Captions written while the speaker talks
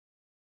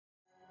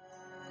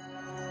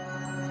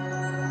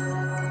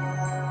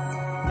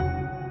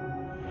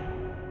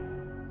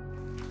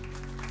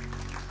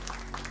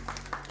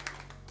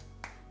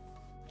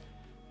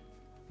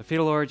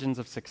fetal origins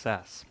of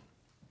success.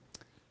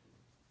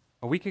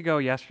 A week ago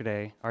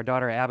yesterday, our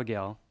daughter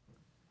Abigail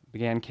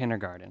began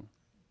kindergarten.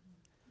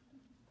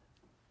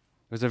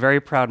 It was a very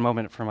proud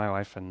moment for my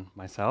wife and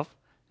myself,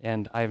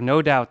 and I have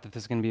no doubt that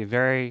this is going to be a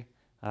very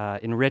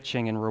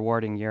enriching and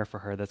rewarding year for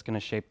her that's going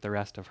to shape the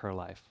rest of her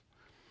life.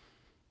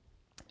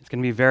 It's going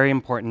to be a very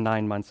important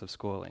 9 months of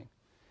schooling.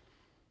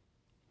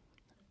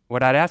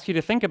 What I'd ask you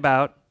to think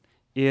about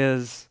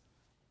is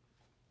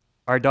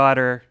our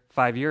daughter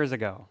 5 years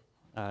ago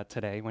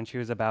today, when she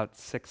was about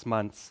 6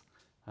 months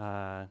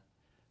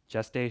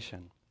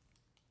gestation.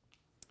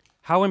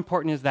 How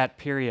important is that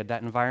period,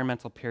 that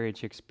environmental period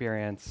she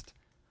experienced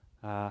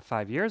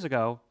 5 years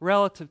ago,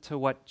 relative to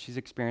what she's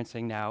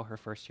experiencing now, her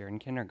first year in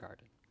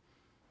kindergarten?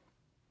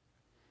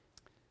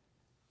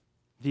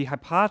 The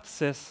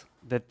hypothesis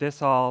that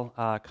this all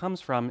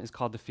comes from is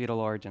called the fetal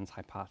origins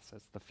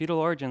hypothesis. The fetal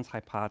origins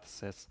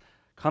hypothesis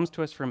comes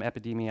to us from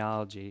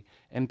epidemiology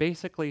and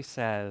basically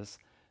says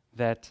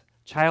that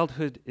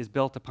childhood is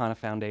built upon a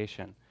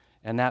foundation,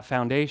 and that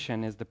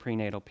foundation is the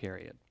prenatal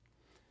period.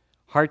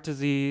 Heart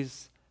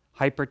disease,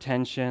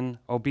 hypertension,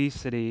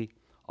 obesity,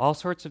 all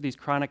sorts of these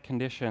chronic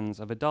conditions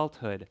of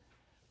adulthood,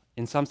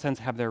 in some sense,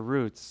 have their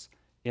roots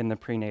in the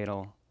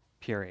prenatal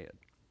period.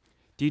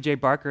 D.J.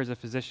 Barker is a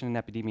physician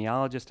and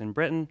epidemiologist in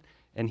Britain,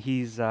 and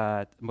he's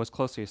most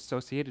closely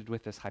associated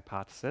with this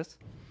hypothesis.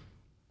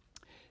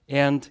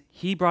 And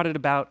he brought it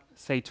about,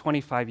 say,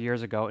 25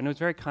 years ago, and it was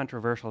very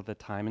controversial at the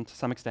time, and to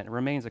some extent it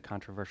remains a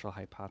controversial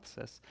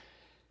hypothesis.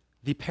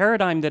 The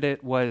paradigm that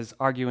it was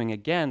arguing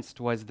against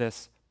was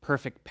this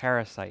perfect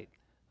parasite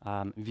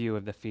view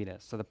of the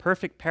fetus. So the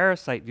perfect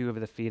parasite view of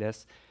the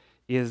fetus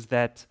is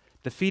that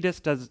the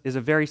fetus is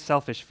a very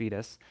selfish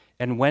fetus,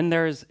 and when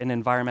there's an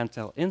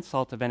environmental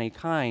insult of any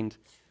kind,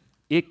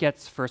 it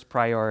gets first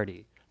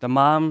priority. The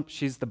mom,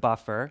 she's the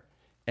buffer,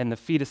 and the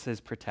fetus is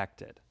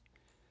protected.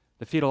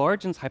 The fetal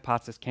origins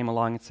hypothesis came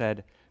along and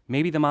said,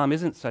 maybe the mom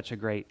isn't such a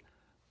great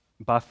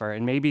buffer,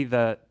 and maybe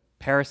the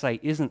parasite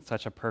isn't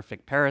such a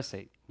perfect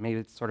parasite. Maybe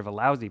it's sort of a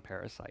lousy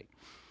parasite.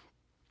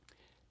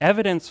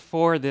 Evidence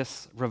for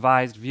this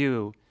revised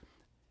view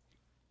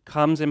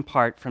comes in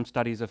part from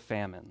studies of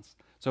famines.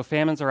 So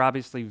famines are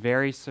obviously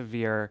very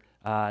severe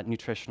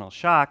nutritional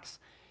shocks,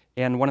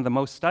 and one of the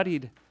most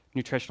studied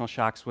nutritional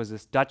shocks was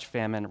this Dutch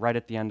famine right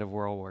at the end of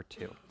World War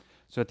II.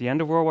 So at the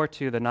end of World War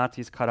II, the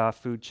Nazis cut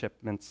off food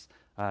shipments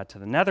to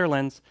the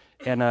Netherlands,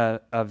 and a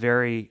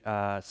very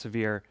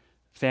severe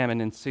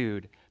famine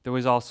ensued. There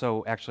was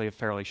also actually a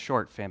fairly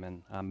short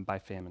famine by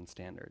famine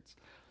standards.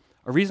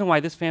 A reason why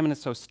this famine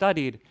is so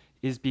studied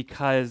is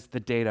because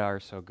the data are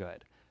so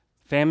good.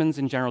 Famines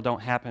in general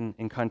don't happen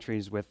in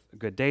countries with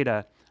good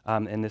data,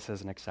 and this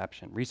is an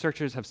exception.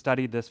 Researchers have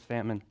studied this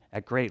famine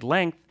at great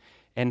length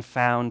and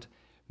found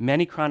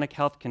many chronic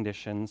health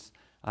conditions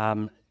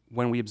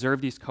when we observe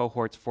these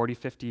cohorts 40,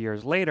 50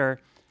 years later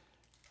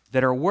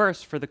that are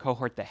worse for the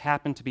cohort that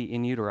happened to be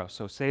in utero.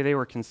 So say they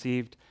were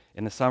conceived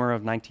in the summer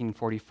of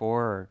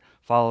 1944 or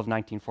fall of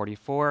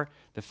 1944,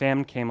 the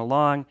famine came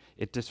along,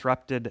 it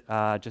disrupted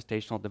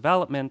gestational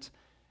development,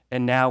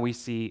 and now we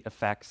see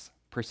effects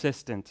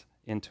persistent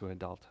into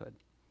adulthood.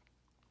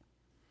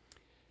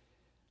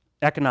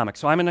 Economics.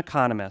 So I'm an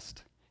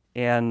economist,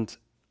 and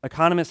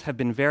economists have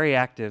been very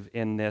active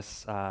in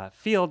this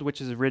field, which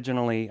is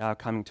originally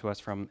coming to us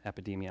from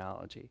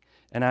epidemiology.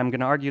 And I'm going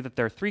to argue that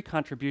there are three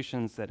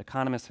contributions that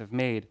economists have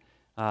made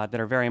that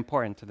are very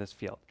important to this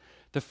field.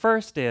 The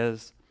first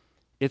is,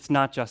 it's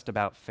not just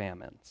about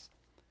famines.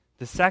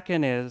 The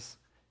second is,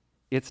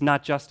 it's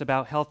not just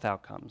about health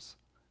outcomes.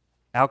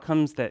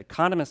 Outcomes that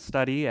economists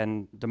study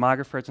and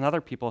demographers and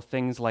other people,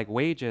 things like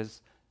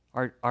wages,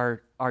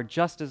 are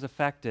just as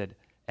affected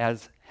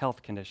as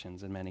health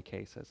conditions in many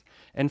cases.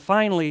 And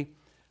finally,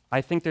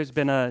 I think there's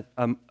been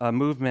a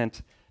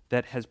movement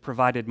that has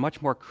provided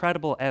much more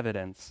credible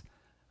evidence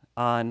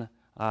on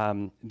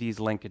these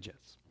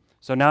linkages.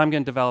 So now I'm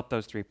going to develop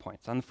those 3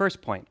 points. On the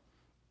first point,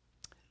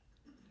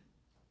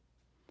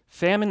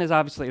 famine is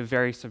obviously a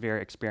very severe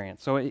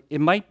experience. So it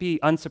might be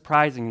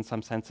unsurprising in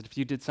some sense that if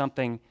you did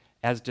something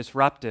as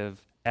disruptive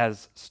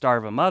as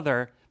starve a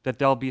mother, that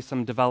there'll be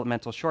some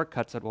developmental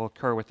shortcuts that will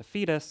occur with the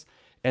fetus,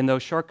 and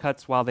those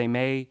shortcuts, while they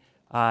may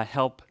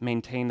help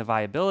maintain the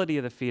viability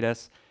of the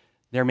fetus,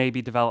 there may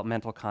be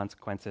developmental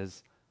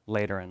consequences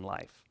later in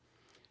life.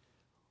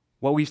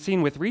 What we've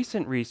seen with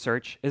recent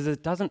research is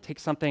it doesn't take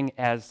something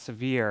as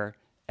severe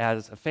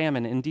as a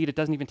famine. Indeed, it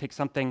doesn't even take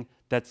something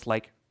that's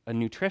like a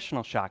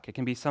nutritional shock. It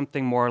can be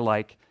something more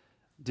like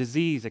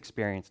disease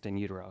experienced in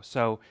utero.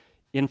 So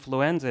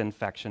influenza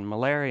infection,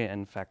 malaria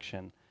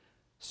infection,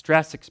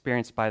 stress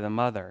experienced by the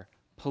mother,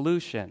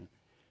 pollution,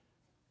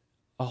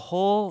 a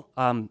whole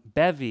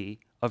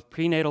bevy of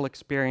prenatal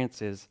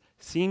experiences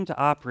seem to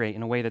operate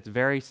in a way that's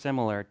very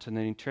similar to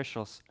the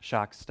nutritional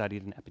shocks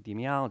studied in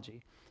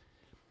epidemiology.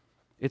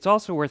 It's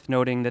also worth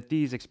noting that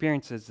these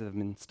experiences that have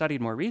been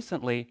studied more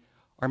recently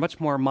are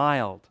much more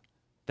mild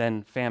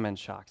than famine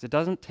shocks. It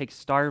doesn't take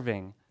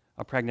starving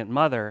a pregnant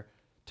mother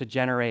to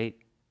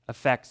generate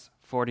effects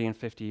 40 and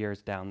 50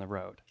 years down the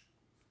road.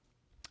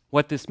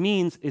 What this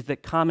means is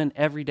that common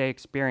everyday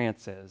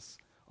experiences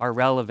are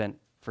relevant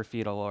for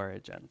fetal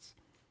origins.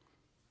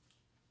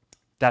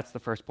 That's the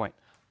first point.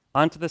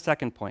 On to the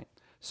second point.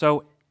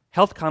 So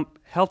health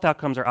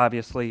outcomes are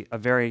obviously a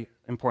very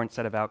important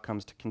set of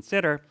outcomes to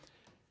consider.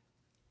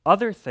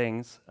 Other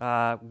things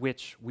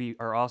which we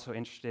are also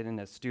interested in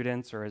as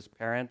students or as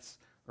parents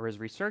or as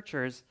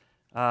researchers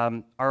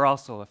are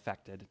also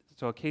affected.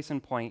 So a case in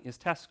point is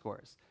test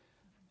scores.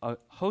 A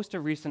host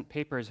of recent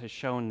papers has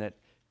shown that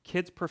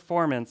kids'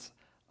 performance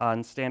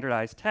on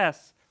standardized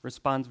tests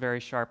responds very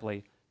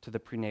sharply to the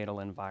prenatal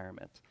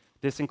environment.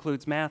 This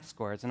includes math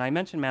scores, and I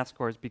mention math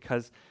scores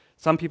because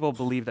some people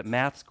believe that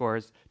math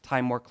scores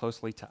tie more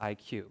closely to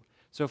IQ.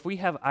 So if we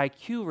have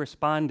IQ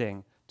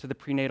responding to the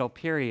prenatal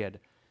period,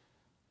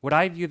 what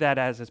I view that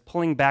as is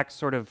pulling back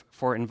sort of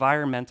for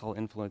environmental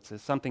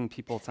influences, something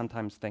people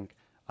sometimes think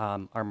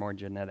are more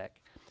genetic.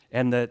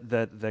 And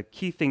the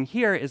key thing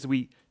here is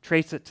we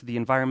trace it to the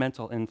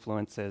environmental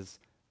influences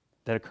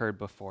that occurred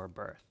before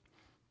birth.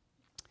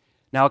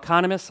 Now,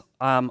 economists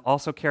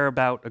also care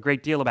a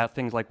great deal about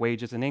things like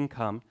wages and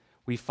income.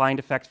 We find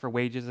effects for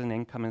wages and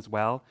income as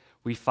well.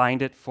 We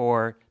find it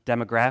for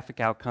demographic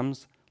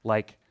outcomes,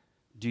 like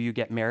do you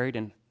get married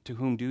and to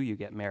whom do you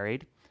get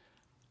married?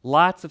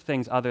 Lots of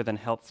things other than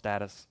health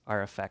status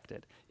are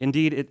affected.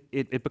 Indeed,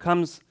 it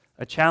becomes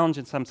a challenge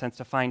in some sense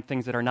to find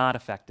things that are not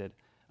affected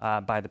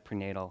by the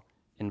prenatal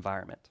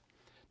environment.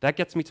 That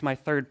gets me to my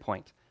third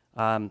point.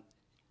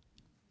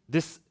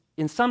 This,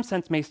 in some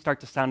sense, may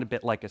start to sound a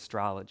bit like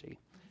astrology.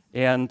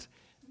 And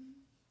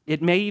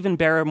it may even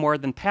bear a more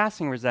than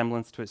passing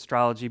resemblance to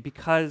astrology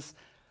because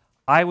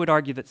I would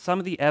argue that some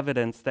of the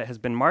evidence that has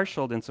been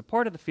marshaled in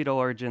support of the fetal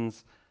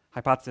origins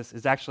hypothesis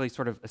is actually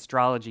sort of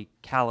astrology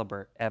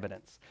caliber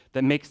evidence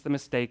that makes the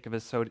mistake of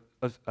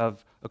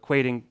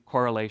equating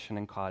correlation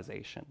and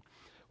causation.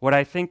 What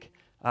I think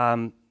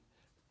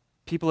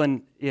people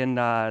in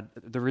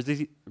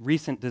the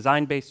recent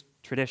design-based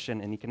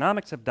tradition in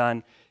economics have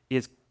done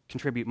is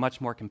contribute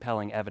much more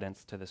compelling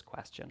evidence to this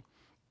question.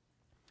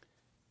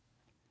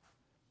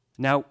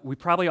 Now, we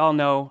probably all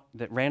know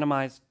that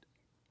randomized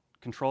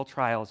control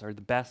trials are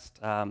the best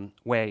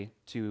way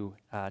to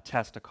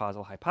test a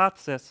causal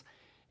hypothesis,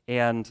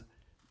 and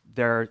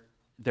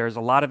there's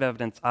a lot of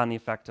evidence on the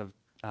effect of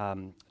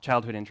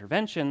childhood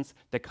interventions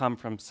that come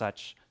from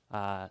such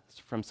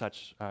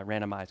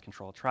randomized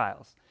control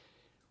trials.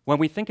 When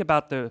we think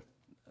about the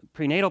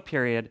prenatal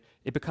period,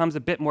 it becomes a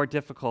bit more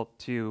difficult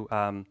to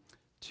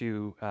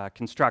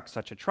construct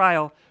such a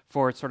trial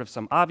for sort of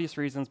some obvious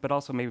reasons, but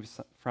also maybe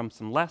from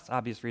some less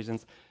obvious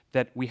reasons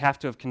that we have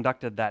to have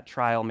conducted that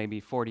trial maybe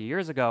 40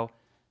 years ago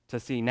to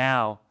see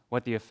now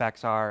what the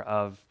effects are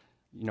of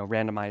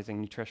randomizing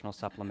nutritional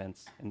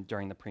supplements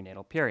during the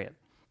prenatal period.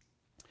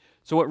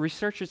 So what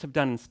researchers have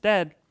done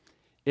instead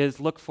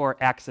is look for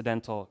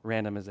accidental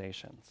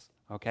randomizations.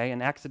 Okay?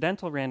 And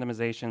accidental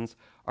randomizations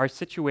are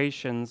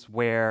situations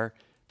where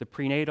the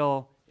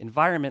prenatal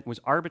environment was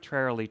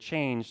arbitrarily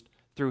changed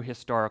through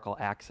historical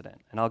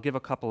accident. And I'll give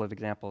a couple of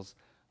examples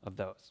of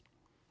those.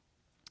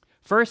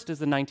 First is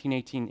the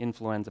 1918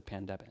 influenza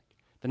pandemic.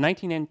 The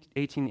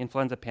 1918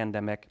 influenza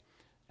pandemic,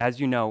 as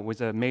you know,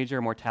 was a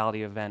major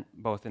mortality event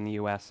both in the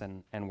US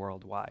and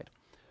worldwide.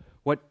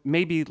 What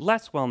may be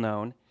less well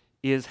known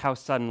is how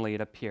suddenly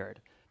it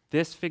appeared.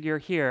 This figure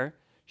here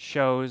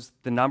shows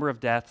the number of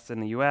deaths in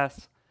the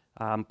US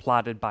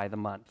plotted by the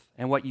month.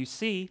 And what you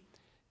see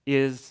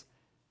is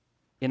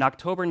in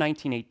October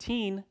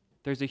 1918,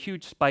 there's a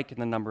huge spike in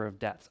the number of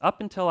deaths.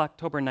 Up until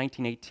October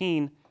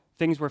 1918,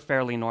 things were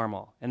fairly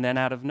normal. And then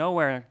out of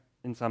nowhere,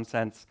 in some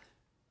sense,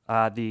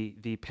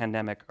 the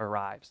pandemic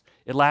arrives.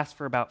 It lasts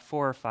for about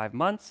 4 or 5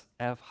 months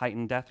of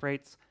heightened death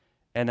rates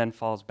and then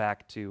falls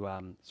back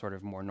to sort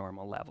of more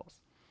normal levels.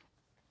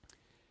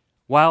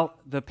 While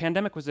the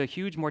pandemic was a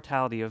huge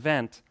mortality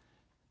event,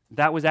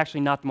 that was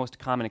actually not the most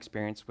common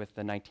experience with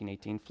the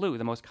 1918 flu.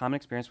 The most common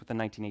experience with the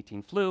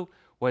 1918 flu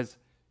was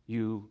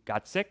you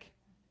got sick,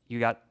 you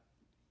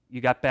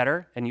got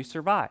better, and you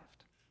survived.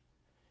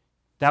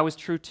 That was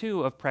true,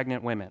 too, of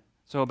pregnant women.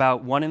 So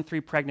about 1 in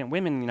 3 pregnant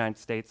women in the United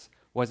States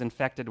was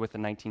infected with the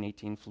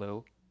 1918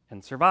 flu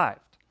and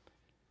survived.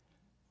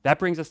 That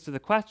brings us to the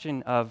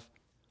question of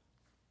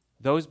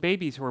those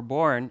babies who were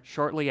born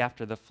shortly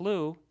after the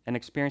flu and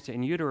experienced it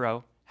in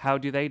utero, how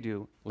do they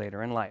do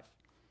later in life?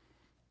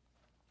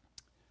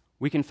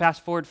 We can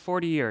fast forward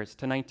 40 years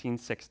to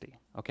 1960,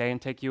 okay, and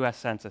take US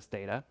Census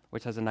data,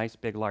 which has a nice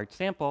big large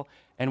sample,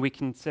 and we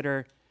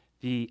consider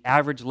the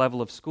average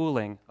level of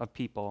schooling of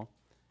people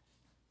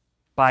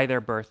by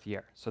their birth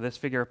year. So this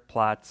figure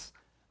plots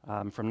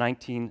from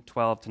 1912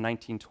 to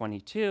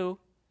 1922,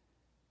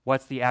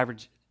 what's the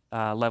average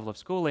level of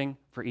schooling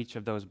for each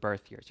of those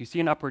birth years. You see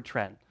an upward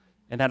trend.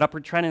 And that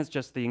upward trend is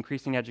just the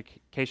increasing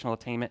educational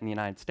attainment in the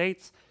United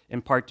States,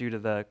 in part due to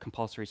the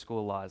compulsory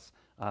school laws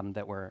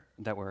that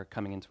were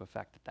coming into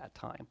effect at that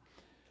time.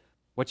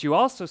 What you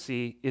also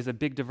see is a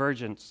big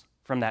divergence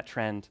from that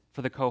trend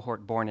for the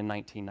cohort born in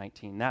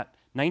 1919. That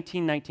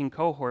 1919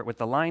 cohort with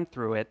the line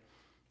through it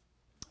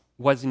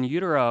was in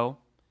utero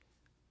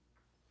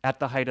at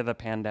the height of the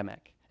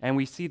pandemic. And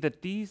we see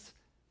that these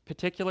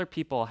particular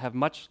people have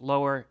much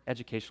lower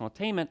educational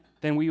attainment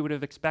than we would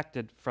have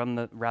expected from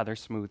the rather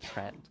smooth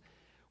trend.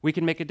 We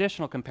can make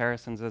additional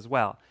comparisons as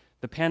well.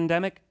 The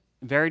pandemic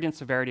varied in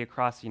severity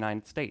across the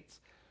United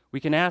States. We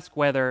can ask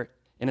whether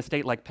in a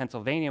state like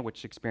Pennsylvania,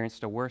 which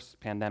experienced a worse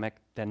pandemic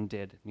than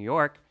did New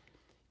York,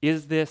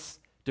 is this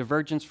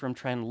divergence from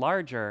trend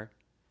larger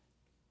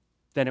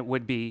than it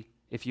would be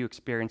if you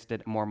experienced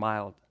it in a more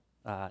mild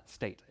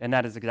state? And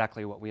that is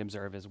exactly what we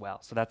observe as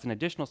well. So that's an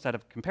additional set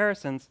of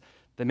comparisons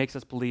that makes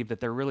us believe that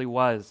there really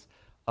was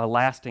a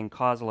lasting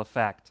causal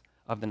effect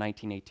of the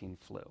 1918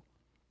 flu.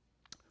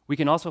 We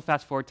can also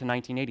fast forward to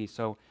 1980.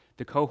 So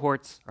the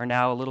cohorts are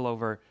now a little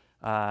over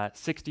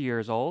 60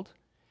 years old,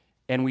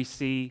 and we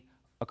see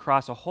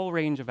across a whole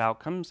range of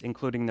outcomes,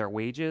 including their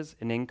wages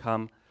and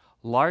income,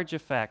 large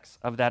effects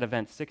of that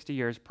event 60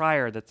 years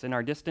prior that's in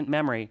our distant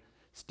memory,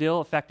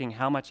 still affecting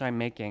how much I'm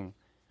making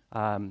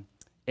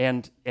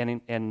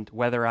and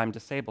whether I'm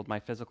disabled, my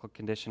physical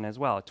condition as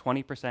well. A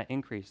 20%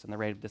 increase in the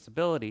rate of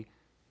disability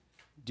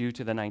due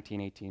to the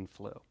 1918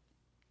 flu.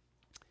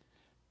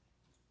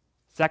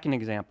 Second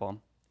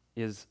example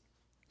is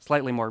a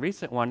slightly more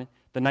recent one,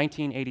 the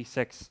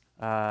 1986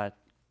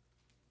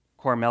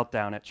 core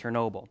meltdown at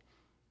Chernobyl.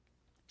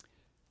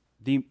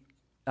 The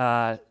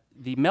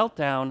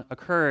meltdown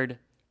occurred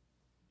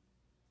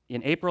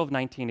in April of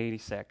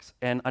 1986,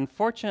 and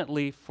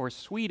unfortunately for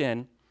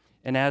Sweden,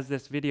 and as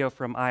this video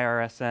from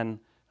IRSN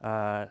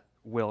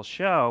will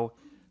show,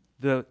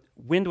 the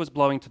wind was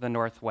blowing to the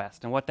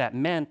northwest, and what that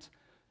meant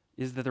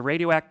is that the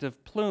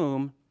radioactive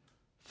plume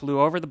flew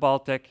over the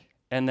Baltic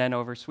and then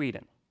over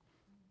Sweden.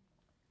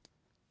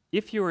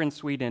 If you were in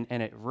Sweden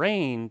and it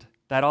rained,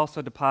 that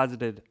also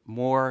deposited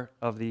more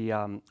of the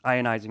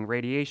ionizing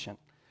radiation.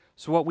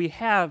 So what we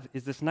have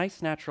is this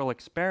nice natural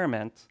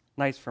experiment,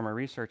 nice from a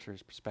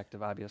researcher's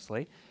perspective,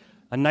 obviously,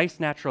 a nice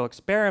natural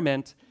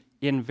experiment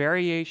in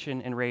variation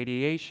in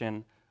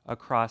radiation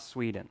across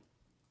Sweden.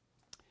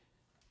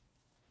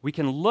 We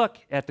can look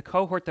at the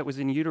cohort that was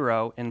in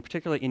utero, and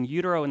particularly in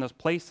utero in those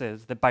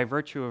places that by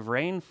virtue of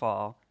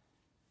rainfall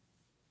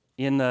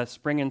in the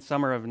spring and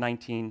summer of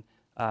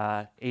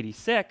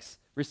 1986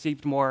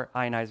 received more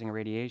ionizing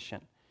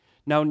radiation.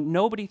 Now,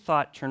 nobody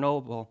thought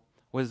Chernobyl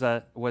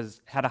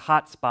had a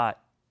hot spot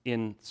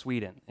in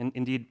Sweden. And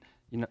indeed,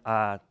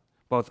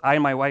 both I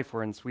and my wife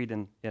were in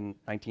Sweden in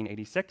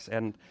 1986,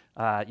 and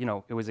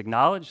it was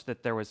acknowledged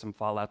that there was some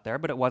fallout there,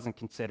 but it wasn't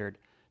considered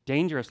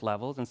dangerous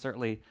levels, and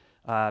certainly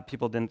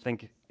people didn't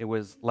think it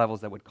was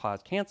levels that would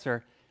cause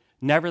cancer.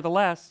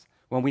 Nevertheless,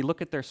 when we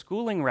look at their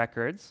schooling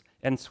records,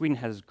 and Sweden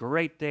has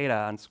great data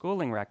on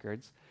schooling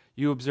records,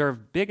 you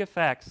observe big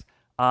effects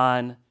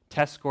on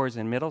test scores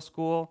in middle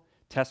school,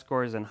 test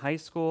scores in high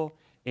school,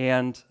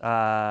 and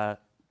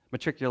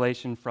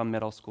matriculation from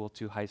middle school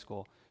to high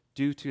school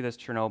due to this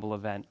Chernobyl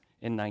event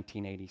in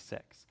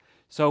 1986.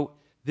 So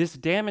this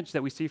damage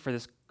that we see for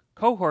this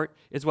cohort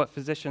is what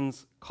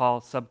physicians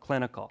call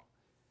subclinical.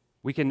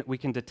 We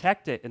can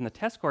detect it in the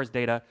test scores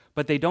data,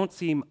 but they don't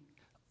seem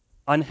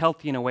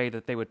unhealthy in a way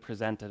that they would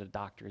present at a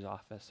doctor's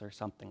office or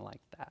something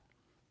like that.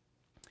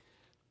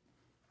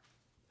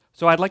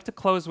 So I'd like to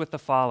close with the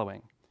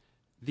following.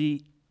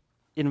 The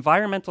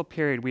environmental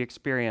period we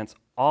experience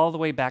all the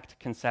way back to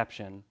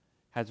conception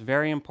has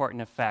very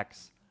important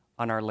effects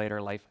on our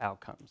later life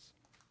outcomes.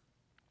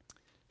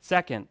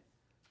 Second,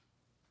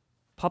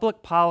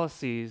 public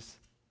policies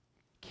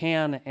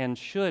can and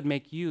should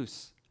make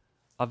use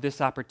of this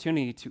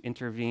opportunity to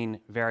intervene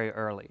very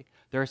early.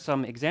 There are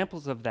some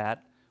examples of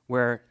that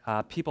where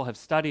people have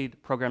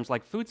studied programs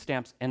like food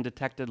stamps and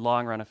detected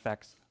long-run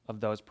effects of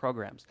those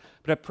programs.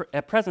 But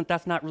at present,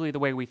 that's not really the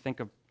way we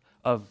think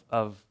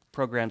of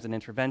programs and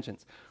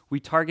interventions. We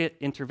target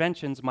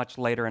interventions much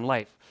later in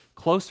life,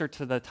 closer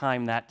to the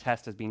time that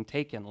test is being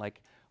taken,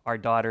 like our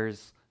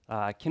daughter's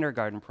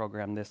kindergarten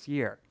program this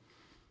year.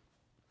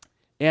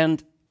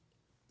 And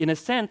in a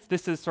sense,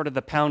 this is sort of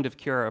the pound of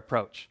cure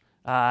approach.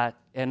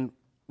 And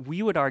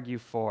we would argue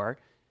for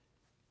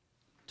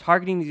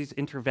targeting these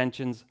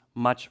interventions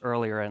much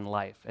earlier in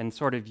life and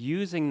sort of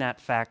using that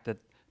fact that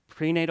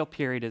prenatal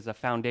period is a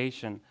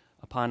foundation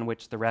upon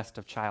which the rest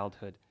of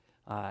childhood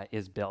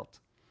is built.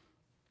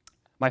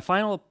 My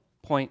final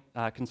point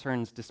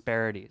concerns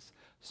disparities.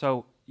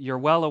 So you're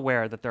well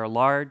aware that there are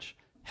large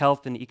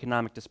health and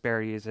economic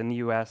disparities in the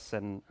US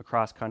and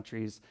across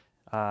countries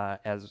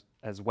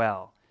as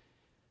well.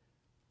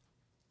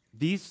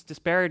 These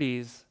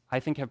disparities, I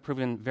think, have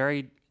proven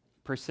very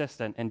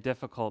persistent and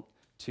difficult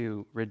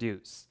to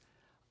reduce.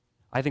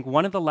 I think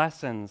one of the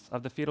lessons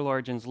of the fetal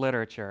origins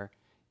literature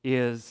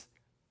is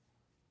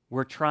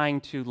we're trying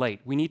too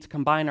late. We need to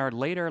combine our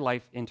later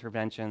life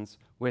interventions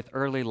with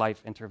early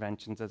life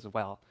interventions as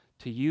well,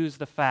 to use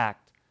the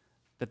fact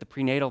that the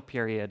prenatal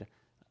period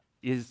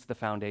is the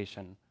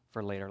foundation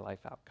for later life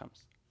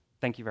outcomes.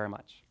 Thank you very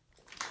much.